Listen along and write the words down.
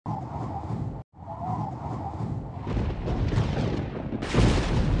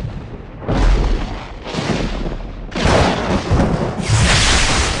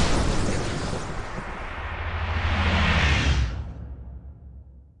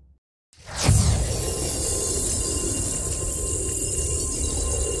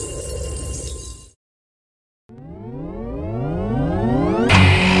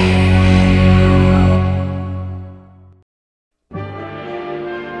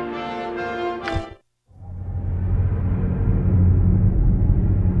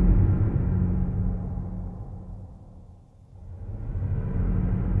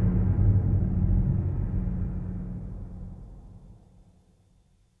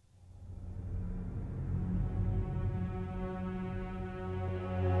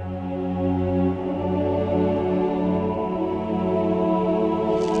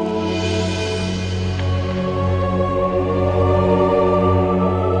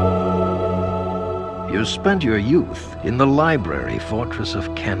You spent your youth in the library fortress of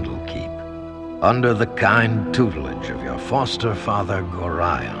Candlekeep, under the kind tutelage of your foster father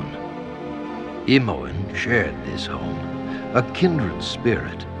Gorion. Imoen shared this home, a kindred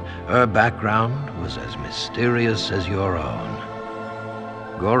spirit. Her background was as mysterious as your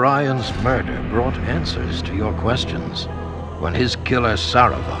own. Gorion's murder brought answers to your questions when his killer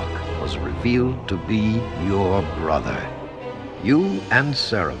Saravak was revealed to be your brother. You and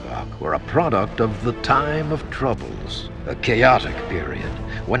Saravak were a product of the Time of Troubles, a chaotic period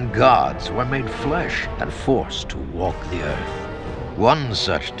when gods were made flesh and forced to walk the earth. One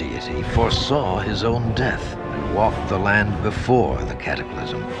such deity foresaw his own death and walked the land before the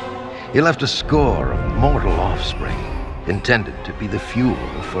cataclysm. He left a score of mortal offspring, intended to be the fuel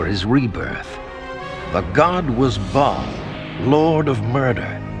for his rebirth. The god was Baal, Lord of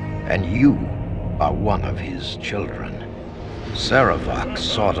Murder, and you are one of his children. Saravak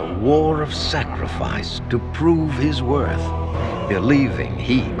sought a war of sacrifice to prove his worth, believing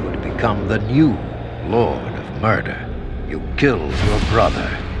he could become the new Lord of Murder. You killed your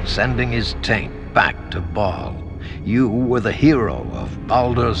brother, sending his taint back to Baal. You were the hero of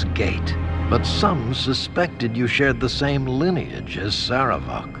Baldur's Gate, but some suspected you shared the same lineage as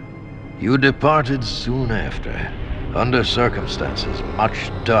Saravak. You departed soon after, under circumstances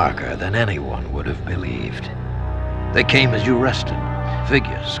much darker than anyone would have believed. They came as you rested,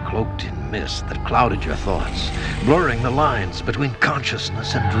 figures cloaked in mist that clouded your thoughts, blurring the lines between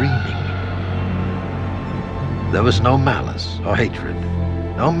consciousness and dreaming. There was no malice or hatred,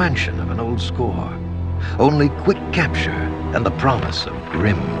 no mention of an old score, only quick capture and the promise of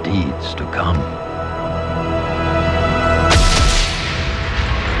grim deeds to come.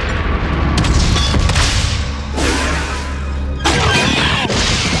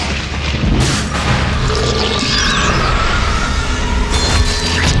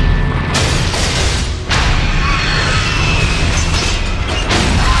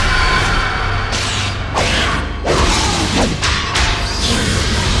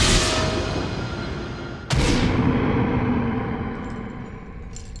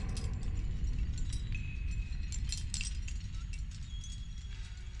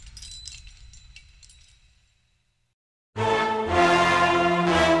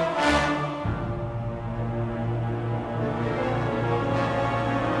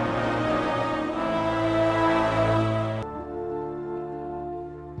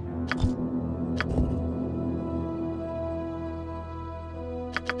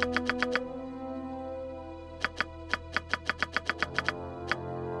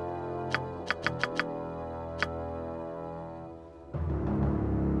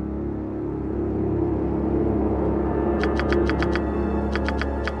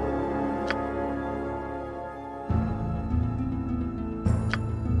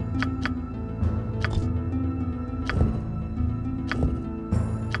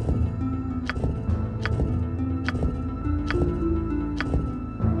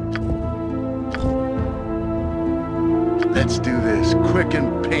 Let's do this quick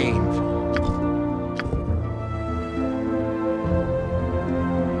and painful.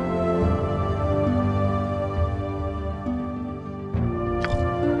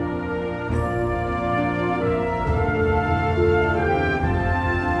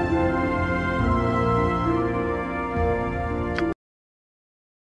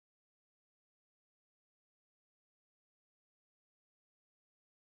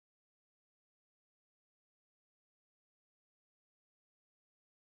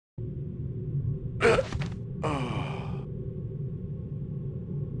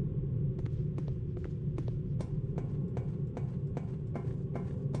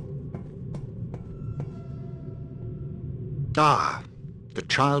 Ah, the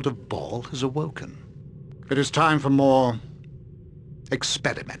child of Baal has awoken. It is time for more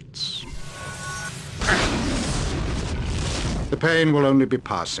experiments. The pain will only be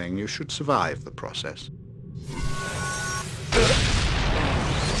passing. You should survive the process.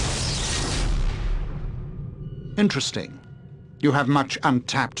 Interesting. You have much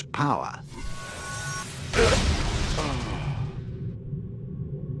untapped power.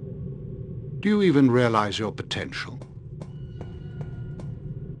 Do you even realize your potential?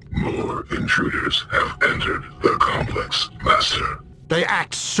 More intruders have entered the complex, Master. They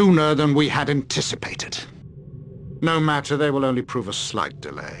act sooner than we had anticipated. No matter, they will only prove a slight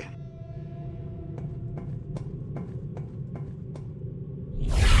delay.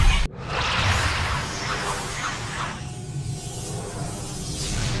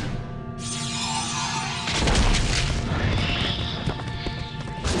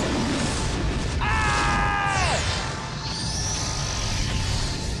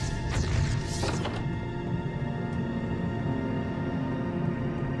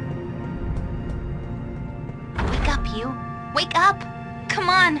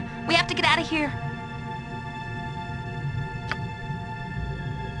 to get out of here.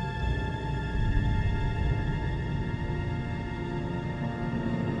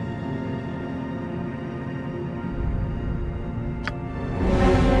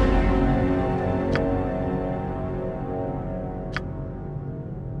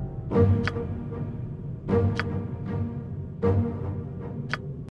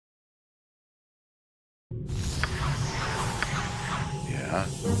 Yeah,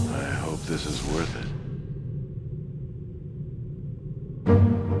 I hope this is worth it.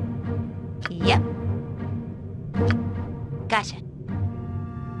 Yep. Gotcha.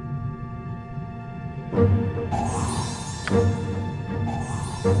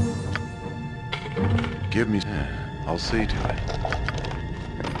 Give me... I'll see to it.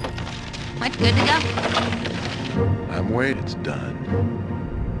 What, good to go? I'm waiting. It's done.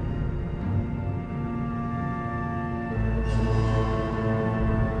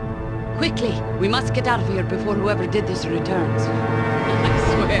 Quickly! We must get out of here before whoever did this returns. I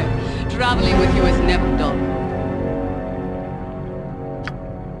swear, traveling with you is never dull.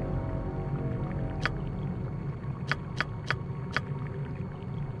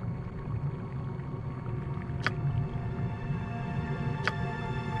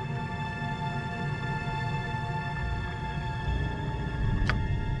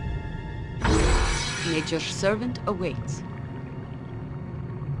 Nature's servant awaits.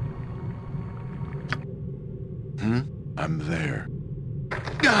 I'm there.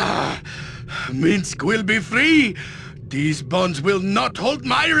 Ah! Minsk will be free! These bonds will not hold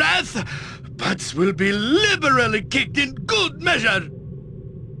my wrath! Butts will be liberally kicked in good measure!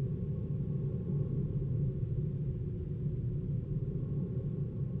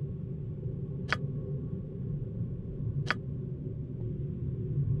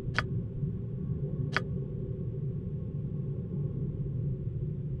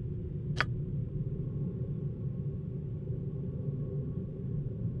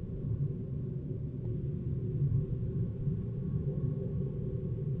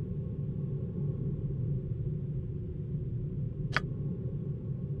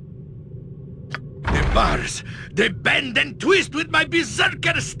 Bars, they bend and twist with my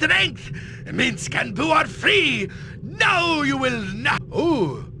berserker strength. Minsk and Boo are free. Now you will not.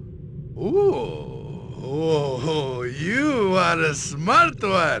 Oh, you are a smart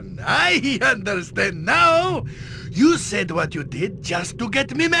one. I understand now. You said what you did just to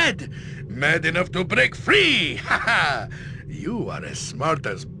get me mad. Mad enough to break free. Ha ha. You are as smart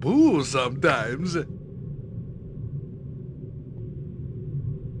as Boo sometimes.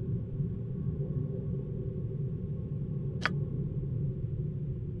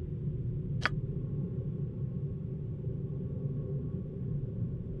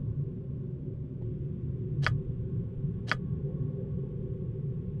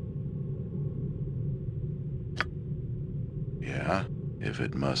 Yeah, if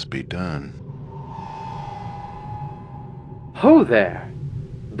it must be done. Ho there!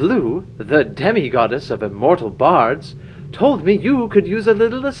 Blue, the demi-goddess of immortal bards, told me you could use a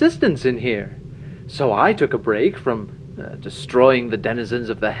little assistance in here. So I took a break from destroying the denizens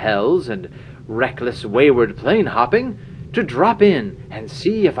of the hells and reckless wayward plane hopping to drop in and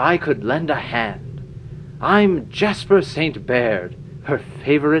see if I could lend a hand. I'm Jasper St. Baird, her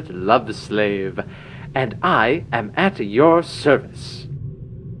favorite love slave, and I am at your service.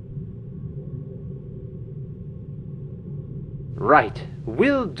 Right,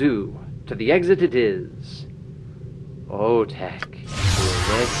 will do. To the exit it is. Oh, Tech.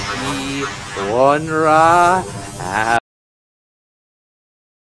 Let's one ra.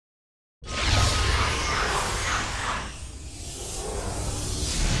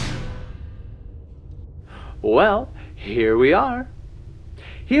 Well, here we are.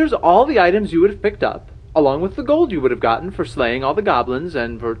 Here's all the items you would have picked up, along with the gold you would have gotten for slaying all the goblins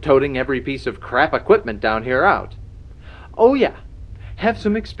and for toting every piece of crap equipment down here out. Oh yeah, have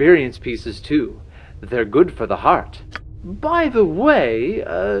some experience pieces too. They're good for the heart. By the way,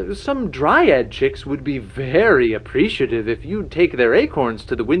 some dryad chicks would be very appreciative if you'd take their acorns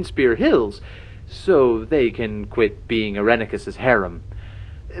to the Windspear Hills, so they can quit being Irenicus's harem.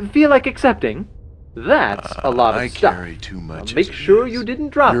 Feel like accepting? That's a lot of stuff. I carry too much. Make sure you didn't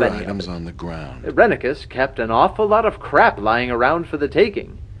drop Your any items of it. on the ground. Irenicus kept an awful lot of crap lying around for the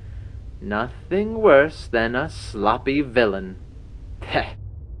taking. Nothing worse than a sloppy villain. Heh.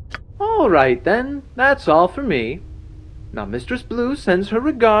 All right then, that's all for me. Now Mistress Blue sends her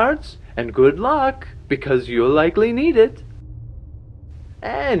regards, and good luck, because you'll likely need it.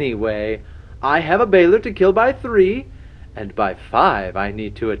 Anyway, I have a Baldur to kill by 3, and by 5 I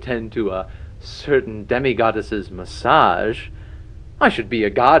need to attend to a certain demigoddess's massage. I should be a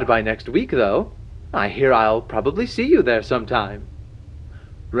god by next week, though. I hear I'll probably see you there sometime.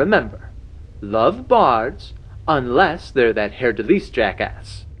 Remember, love bards, unless they're that hair-de-lease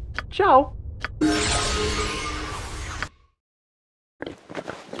jackass. Ciao!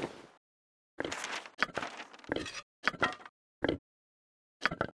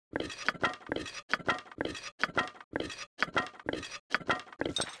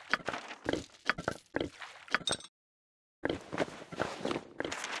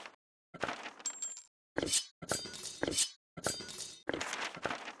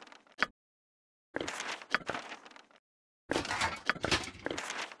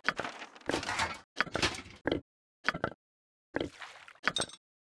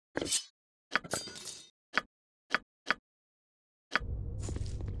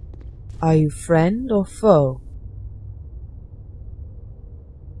 Are you friend or foe?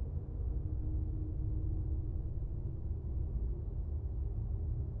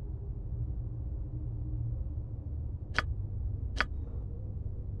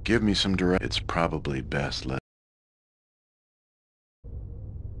 Give me some direct. It's probably best let.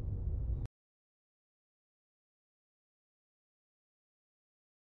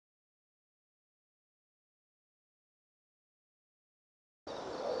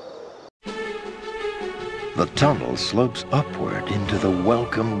 The tunnel slopes upward into the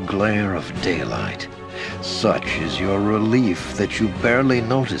welcome glare of daylight. Such is your relief that you barely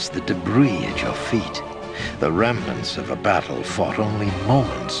notice the debris at your feet, the remnants of a battle fought only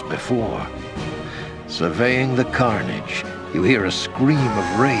moments before. Surveying the carnage, you hear a scream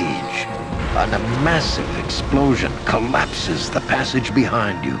of rage, and a massive explosion collapses the passage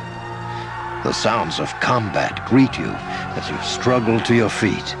behind you. The sounds of combat greet you as you struggle to your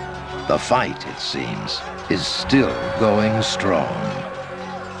feet. The fight, it seems, is still going strong.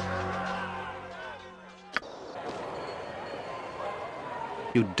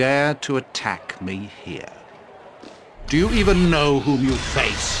 You dare to attack me here. Do you even know whom you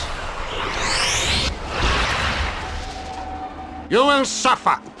face? You will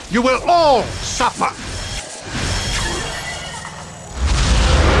suffer! You will all suffer!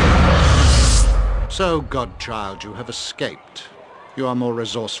 So, godchild, you have escaped. You are more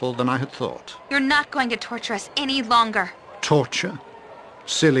resourceful than I had thought. You're not going to torture us any longer. Torture?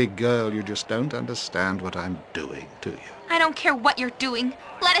 Silly girl, you just don't understand what I'm doing, do you? I don't care what you're doing.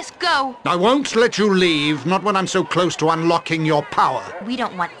 Let us go. I won't let you leave, not when I'm so close to unlocking your power. We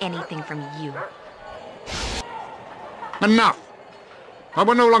don't want anything from you. Enough! I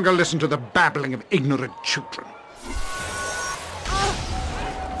will no longer listen to the babbling of ignorant children.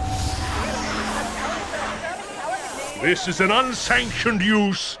 This is an unsanctioned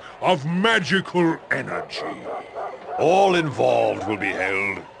use of magical energy. All involved will be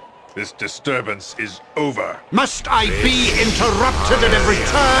held. This disturbance is over. Must I be interrupted at every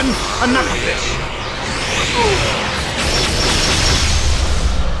turn? Enough of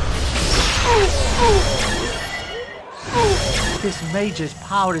this! This mage's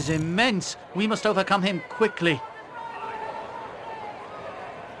power is immense. We must overcome him quickly.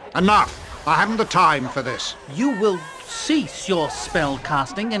 Enough! I haven't the time for this. You will cease your spell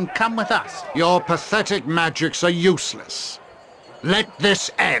casting and come with us. Your pathetic magics are useless. Let this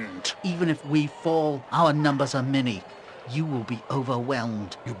end. Even if we fall, our numbers are many. You will be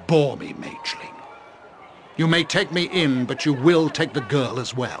overwhelmed. You bore me, mageling. You may take me in, but you will take the girl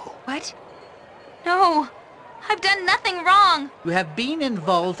as well. What? No. I've done nothing wrong. You have been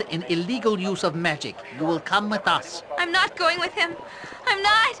involved in illegal use of magic. You will come with us. I'm not going with him. I'm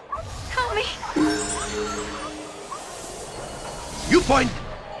not. Help me. You point,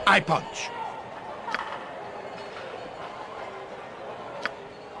 I punch.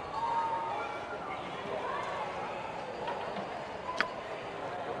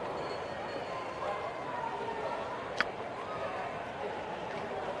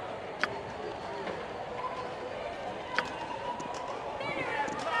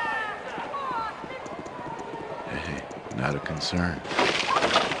 Hey, not a concern.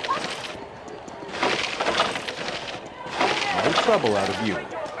 No trouble out of you.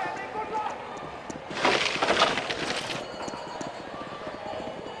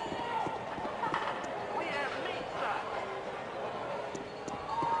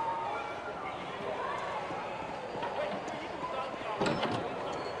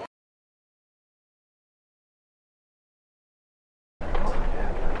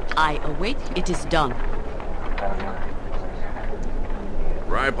 I await. It is done.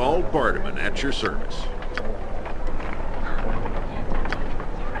 Ribald Bardaman at your service.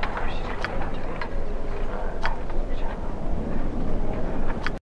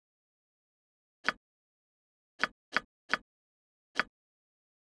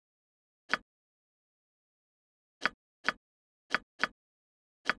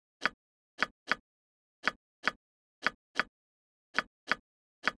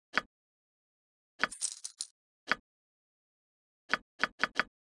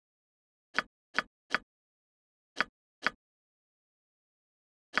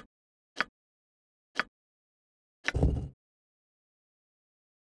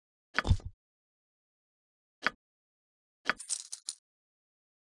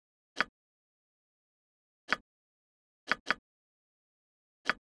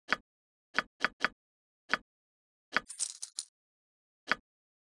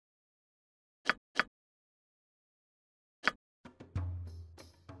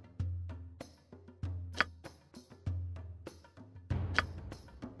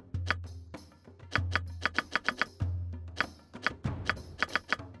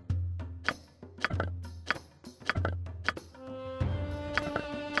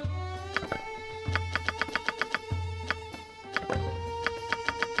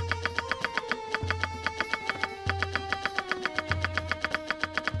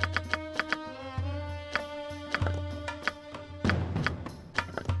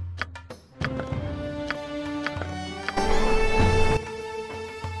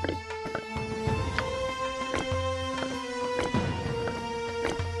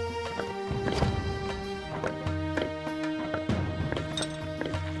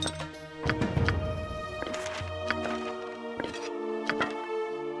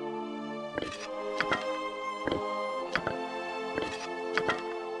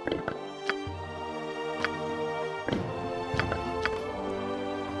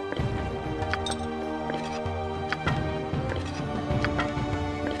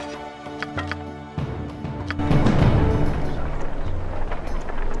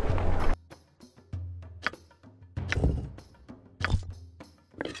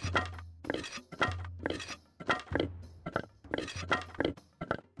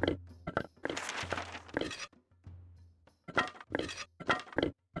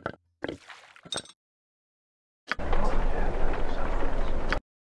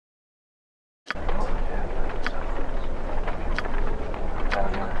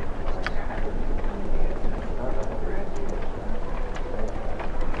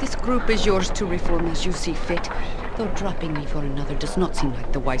 group is yours to reform as you see fit, though dropping me for another does not seem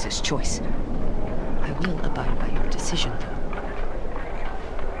like the wisest choice. I will abide by your decision, though.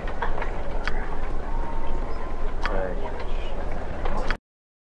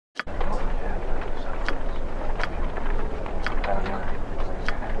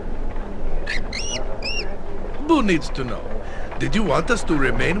 Who needs to know? Did you want us to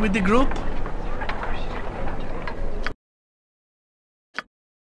remain with the group?